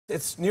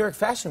It's New York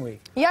Fashion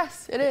Week.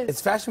 Yes, it is.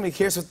 It's Fashion Week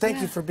here, so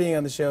thank you for being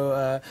on the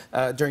show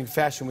during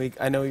Fashion Week.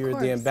 I know you're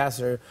the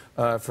ambassador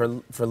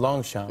for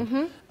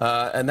Longchamp,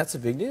 and that's a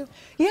big deal.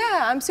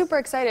 Yeah, I'm super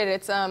excited.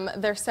 It's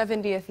their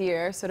 70th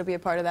year, so to be a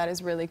part of that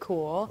is really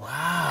cool.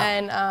 Wow.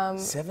 And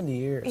 70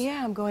 years.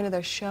 Yeah, I'm going to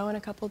their show in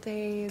a couple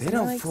days. They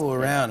don't fool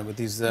around with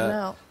these.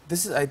 No.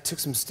 I took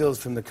some stills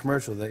from the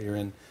commercial that you're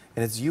in,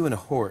 and it's you and a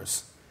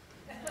horse.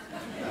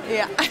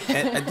 Yeah.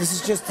 And this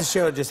is just to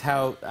show just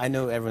how, I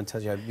know everyone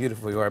tells you how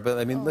beautiful you are, but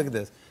I mean, look at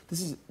this.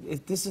 This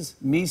is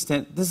me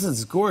this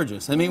is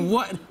gorgeous. I mean,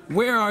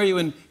 where are you,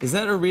 and is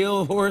that a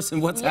real horse,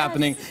 and what's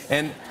happening?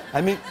 And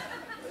I mean,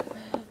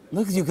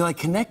 look, you like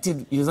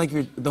connected, you're like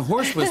the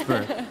horse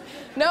whisperer.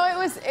 No,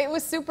 it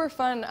was super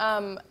fun.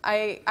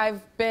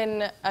 I've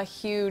been a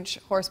huge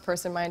horse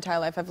person my entire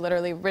life. I've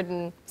literally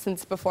ridden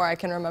since before I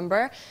can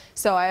remember.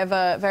 So I have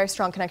a very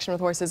strong connection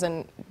with horses,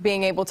 and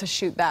being able to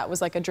shoot that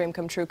was like a dream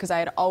come true, because I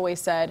had always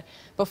said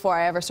before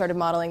I ever started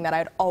modeling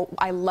that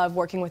I love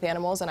working with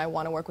animals, and I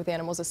want to work with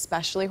animals,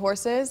 especially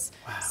horses.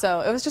 Wow.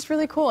 So it was just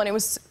really cool, and it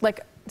was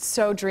like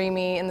so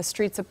dreamy in the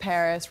streets of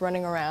Paris,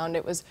 running around.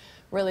 It was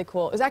really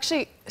cool. It was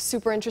actually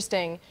super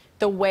interesting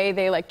the way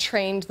they like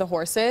trained the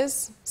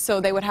horses. So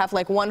they would have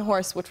like one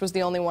horse, which was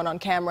the only one on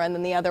camera, and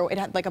then the other, it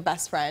had like a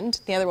best friend.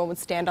 The other one would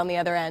stand on the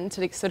other end,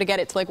 so to get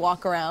it to like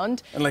walk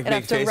around. And like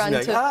have to run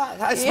like, to,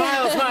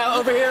 smile,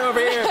 over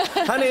here,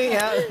 honey.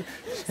 Yeah.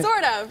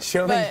 Sort of.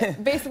 Show me.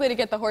 Basically to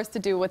get the horse to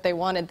do what they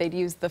wanted, they'd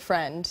use the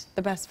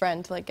best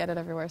friend to like get it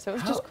everywhere. So it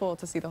was just cool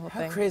to see the whole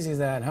thing. How crazy is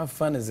that? How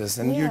fun is this?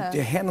 And you're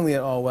handling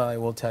it all well, I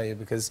will tell you,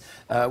 because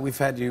we've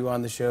had you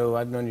on the show.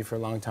 I've known you for a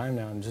long time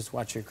now, and just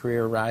watch your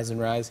career rise and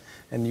rise,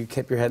 and you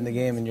kept your head in the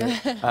game, and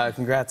you're,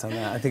 congrats on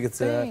that. I think it's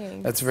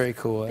that's very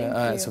cool.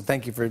 So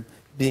thank you for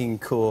being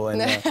cool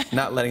and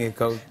not letting it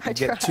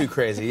get too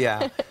crazy.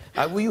 Yeah.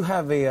 Well, you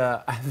have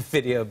I have a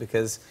video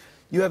because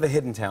you have a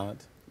hidden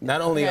talent.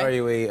 Not only are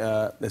you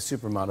a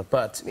supermodel,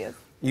 but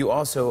you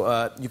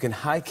also you can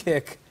high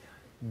kick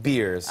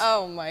beers.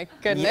 Oh my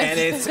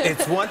goodness. And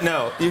it's one.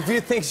 No, if you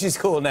think she's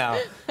cool now,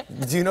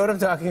 do you know what I'm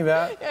talking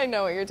about? I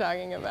know what you're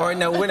talking about. All right,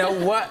 now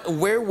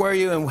where were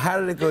you, and how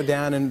did it go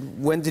down,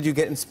 and when did you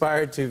get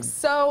inspired to?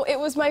 So it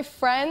was my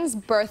friend's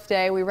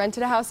birthday. We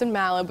rented a house in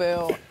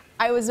Malibu.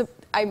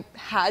 I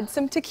had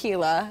some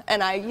tequila,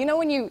 and you know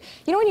when you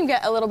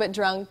get a little bit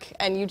drunk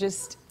and you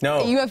just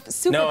you have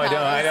superpowers. No,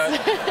 I don't.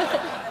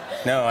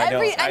 No, I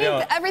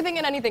don't. Everything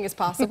and anything is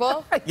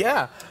possible.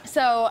 Yeah.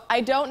 So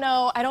I don't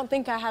know. I don't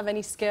think I have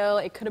any skill.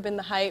 It could have been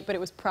the height, but it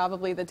was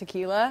probably the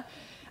tequila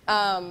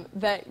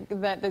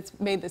that's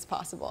made this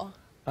possible.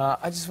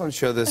 I just want to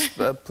show this.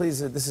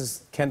 Please, this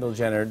is Kendall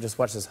Jenner. Just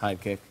watch this high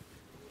kick.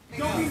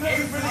 Don't be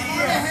ready for the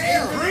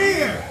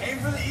ear. Aim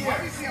for the ear.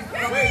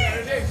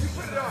 Wait, you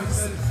put it on.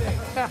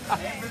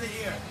 Aim for the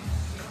ear.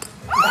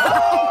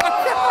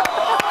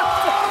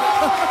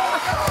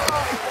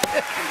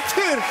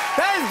 Dude,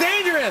 that is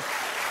dangerous.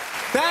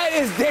 That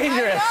is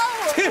dangerous.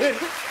 Dude,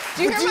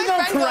 do you hear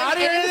my friend karate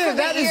going, or anything?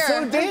 That is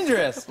so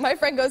dangerous. My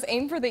friend goes,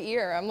 aim for the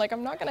ear. I'm like,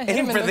 I'm not going to hit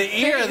him in the face.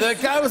 Aim for the ear.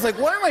 The guy was like,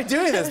 why am I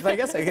doing this? But I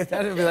guess I get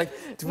that and be like,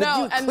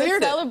 no, and the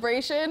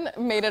celebration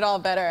made it all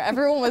better.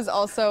 Everyone was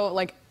also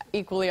like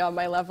equally on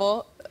my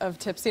level of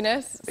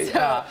tipsiness,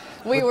 so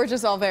we were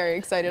just all very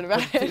excited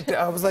about it.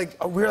 I was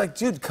like, we were like,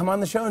 dude, come on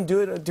the show and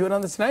do it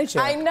on the Tonight Show.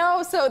 I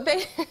know. So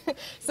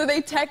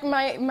they text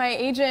my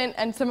agent,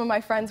 and some of my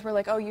friends were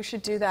like, oh, you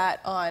should do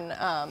that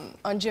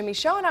on Jimmy's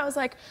show, and I was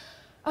like,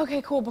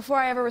 okay, cool. Before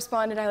I ever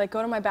responded, I like go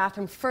to my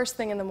bathroom first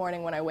thing in the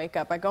morning when I wake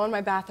up. I go in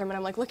my bathroom and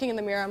I'm like looking in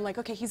the mirror. I'm like,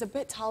 okay, he's a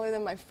bit taller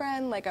than my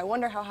friend. Like, I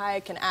wonder how high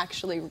I can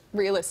actually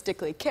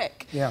realistically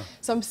kick. Yeah.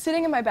 So I'm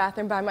sitting in my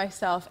bathroom by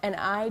myself, and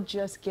I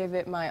just give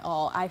it my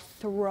all. I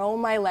throw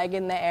my leg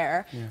in the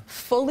air,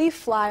 fully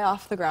fly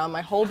off the ground.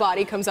 My whole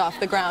body comes off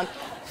the ground,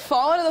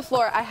 fall to the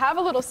floor. I have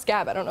a little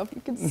scab. I don't know if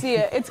you can see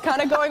it. It's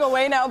kind of going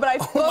away now, but I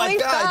fully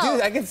fell.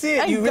 Dude, I can see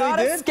it. You really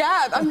did? a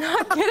scab. I'm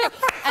not kidding.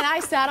 And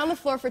I sat on the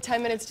floor for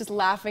 10 minutes just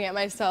laughing at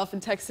myself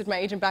and texted my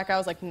agent back. I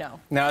was like, no.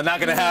 No, not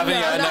going to happen.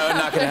 No,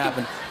 not going to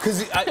happen.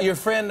 Because your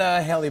friend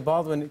Hailey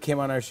Baldwin came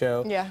on our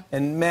show. Yeah.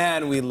 And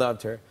man, we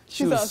loved her.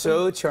 She was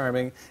so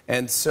charming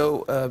and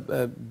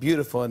so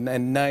beautiful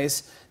and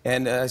nice.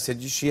 And I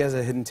said, she has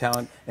a hidden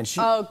talent. And she.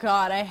 Oh,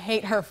 God, I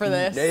hate her for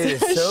this. It is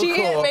so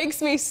cool. It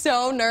makes me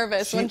so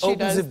nervous when she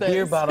does this. She opens a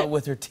beer bottle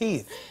with her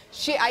teeth.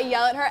 I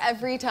yell at her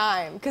every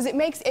time because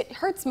it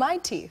hurts my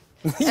teeth.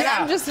 Yeah, and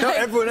I'm just like,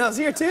 everyone else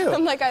here too.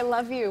 I'm like, I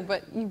love you,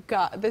 but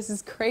this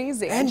is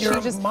crazy. And you're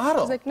a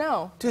model. She's like,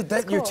 no. Dude,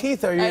 cool. your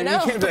teeth are, I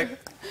know. You can't be like,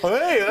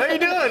 hey, how you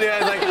doing? Yeah,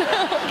 like,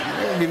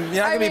 you're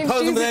not going to be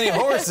posing with any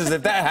horses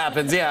if that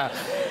happens, yeah.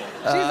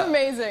 She's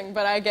amazing,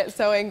 but I get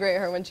so angry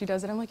at her when she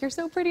does it. I'm like, you're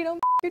so pretty,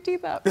 don't your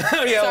teeth up.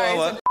 Oh, yeah, sorry,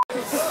 well,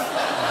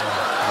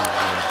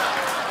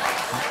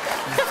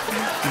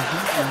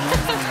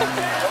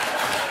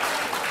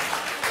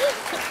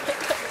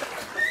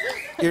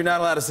 You're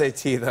not allowed to say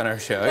teeth on our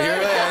show. You're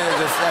really,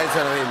 I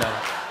totally know.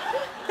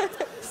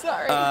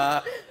 Sorry.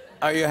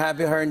 Are you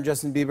happy her and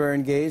Justin Bieber are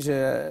engaged?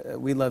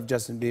 We love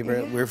Justin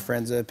Bieber. Yeah. We're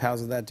friends, pals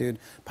with that dude.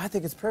 But I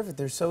think it's perfect.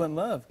 They're so in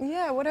love.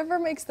 Yeah, whatever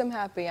makes them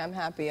happy, I'm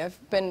happy. I've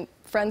been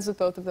friends with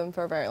both of them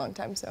for a very long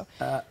time, so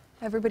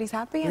everybody's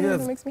happy and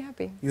everything makes me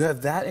happy. You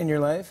have that in your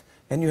life,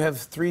 and you have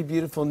 3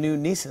 beautiful new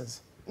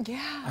nieces.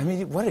 Yeah. I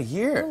mean, what a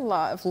year. A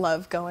lot of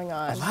love going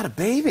on. A lot of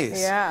babies.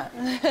 Yeah.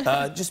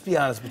 Just be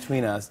honest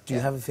between us. Do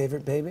you have a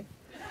favorite baby?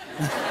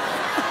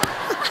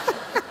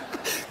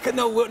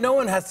 No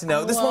one has to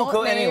know. This won't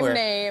go anywhere.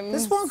 Names.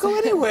 This won't go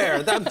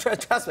anywhere.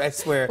 Trust me, I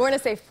swear. We're in a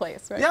safe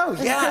place, right? No,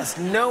 yes.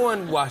 No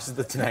one watches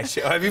the Tonight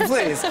Show. I mean,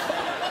 please.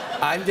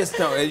 I'm just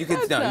you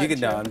could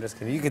I'm just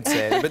kidding. You could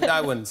say it, but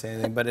I wouldn't say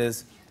anything. But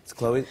it's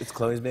Chloe. It's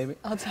Chloe's baby.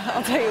 I'll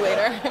tell you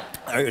later.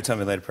 Oh, you'll tell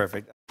me later.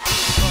 Perfect.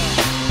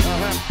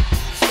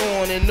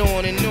 On and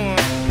on and on.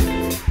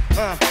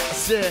 I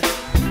said,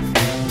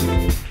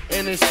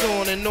 and it's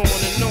on and on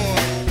and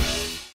on.